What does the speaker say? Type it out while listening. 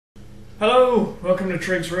Hello, welcome to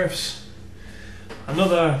Triggs Riffs.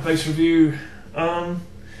 Another bass review.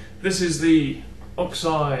 This is the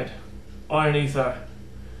Oxide Iron Ether.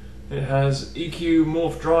 It has EQ,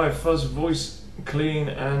 morph, drive, fuzz, voice, clean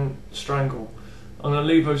and strangle. I'm going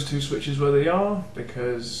to leave those two switches where they are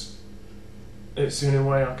because it's the only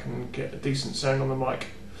way I can get a decent sound on the mic.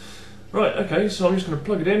 Right, okay, so I'm just going to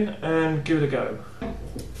plug it in and give it a go.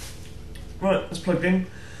 Right, that's plugged in.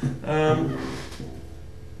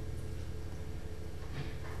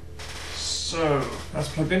 So, that's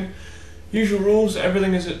plugged in. Usual rules,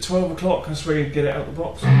 everything is at 12 o'clock, that's where you get it out of the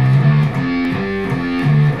box.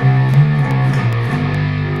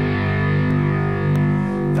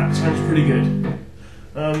 That sounds pretty good.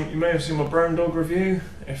 You may have seen my brown dog review,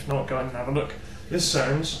 if not go ahead and have a look. This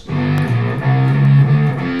sounds...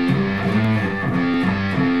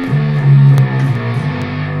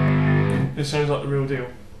 This sounds like the real deal.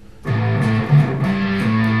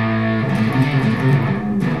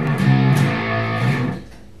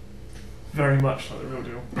 Very much like the real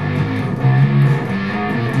deal.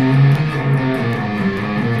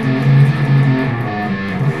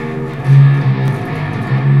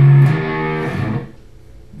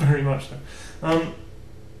 Very much so.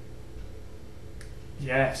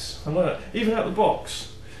 Yes, I like that. Even out the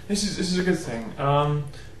box, this is a good thing.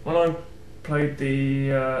 When I played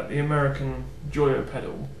the American Joyo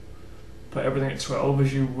pedal, put everything at 12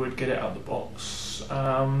 as you would get it out of the box,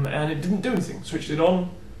 and it didn't do anything. Switched it on.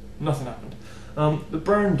 Nothing happened. The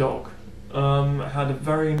brown dog had a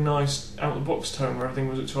very nice out-of-the-box tone where everything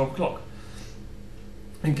was at 12 o'clock.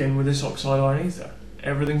 Again with this Oxide Iron Ether,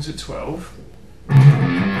 everything's at 12.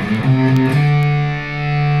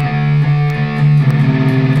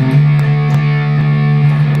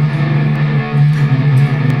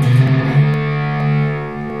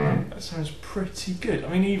 That sounds pretty good. I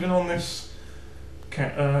mean, even on this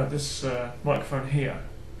microphone here.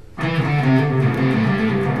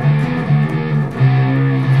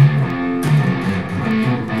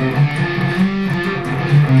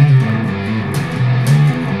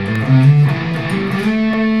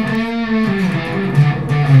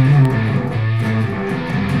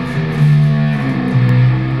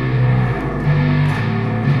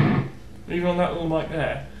 Even on that little mic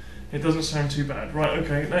there, it doesn't sound too bad. Right,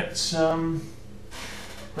 okay, let's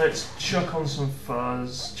chuck on some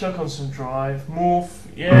fuzz, chuck on some drive, morph,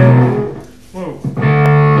 yeah, whoa.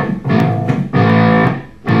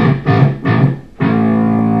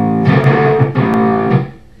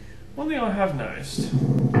 One thing I have noticed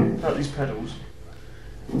about these pedals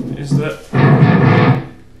is that,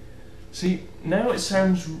 see, now it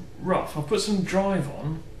sounds rough. I've put some drive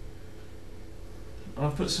on, and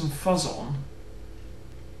I've put some fuzz on,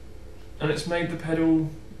 and it's made the pedal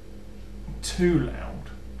too loud.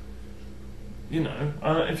 You know,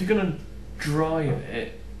 if you're going to drive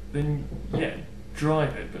it, then yeah,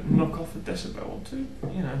 drive it, but knock off a decibel or two,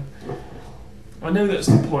 you know. I know that's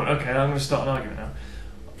the point. Okay, I'm going to start an argument now.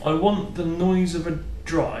 I want the noise of a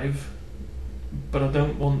drive, but I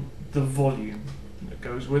don't want the volume that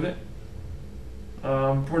goes with it.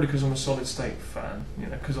 Probably because I'm a solid state fan, you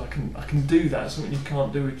know, because I can do that, something you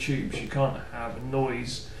can't do with tubes. You can't have a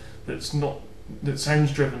noise that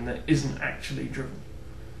sounds driven that isn't actually driven.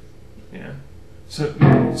 You know. So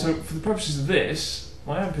for the purposes of this,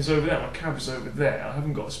 my amp is over there, my cab is over there, I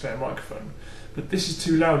haven't got a spare microphone, but this is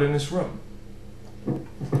too loud in this room.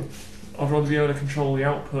 I'd rather be able to control the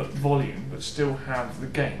output volume, but still have the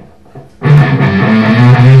gain.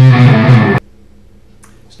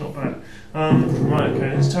 It's not bad. Right,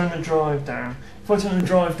 okay, let's turn the drive down. If I turn the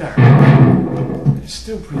drive down, it's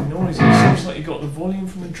still pretty noisy. It seems like you've got the volume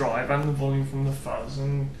from the drive and the volume from the fuzz,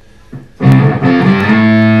 and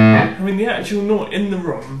I mean, the actual noise in the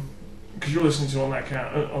room, because you're listening to on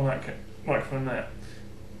that microphone there.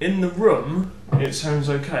 In the room, it sounds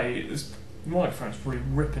okay. The microphone's probably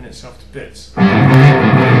ripping itself to bits.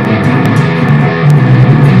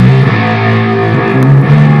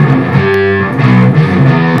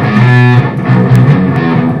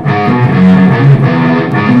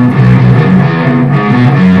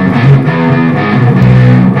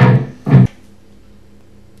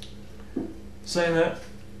 Saying that,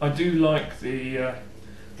 I do like the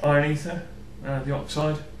Iron Ether, the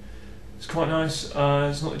Oxide. It's quite nice.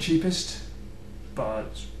 It's not the cheapest, but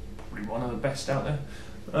it's probably one of the best out there.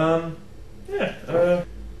 Yeah.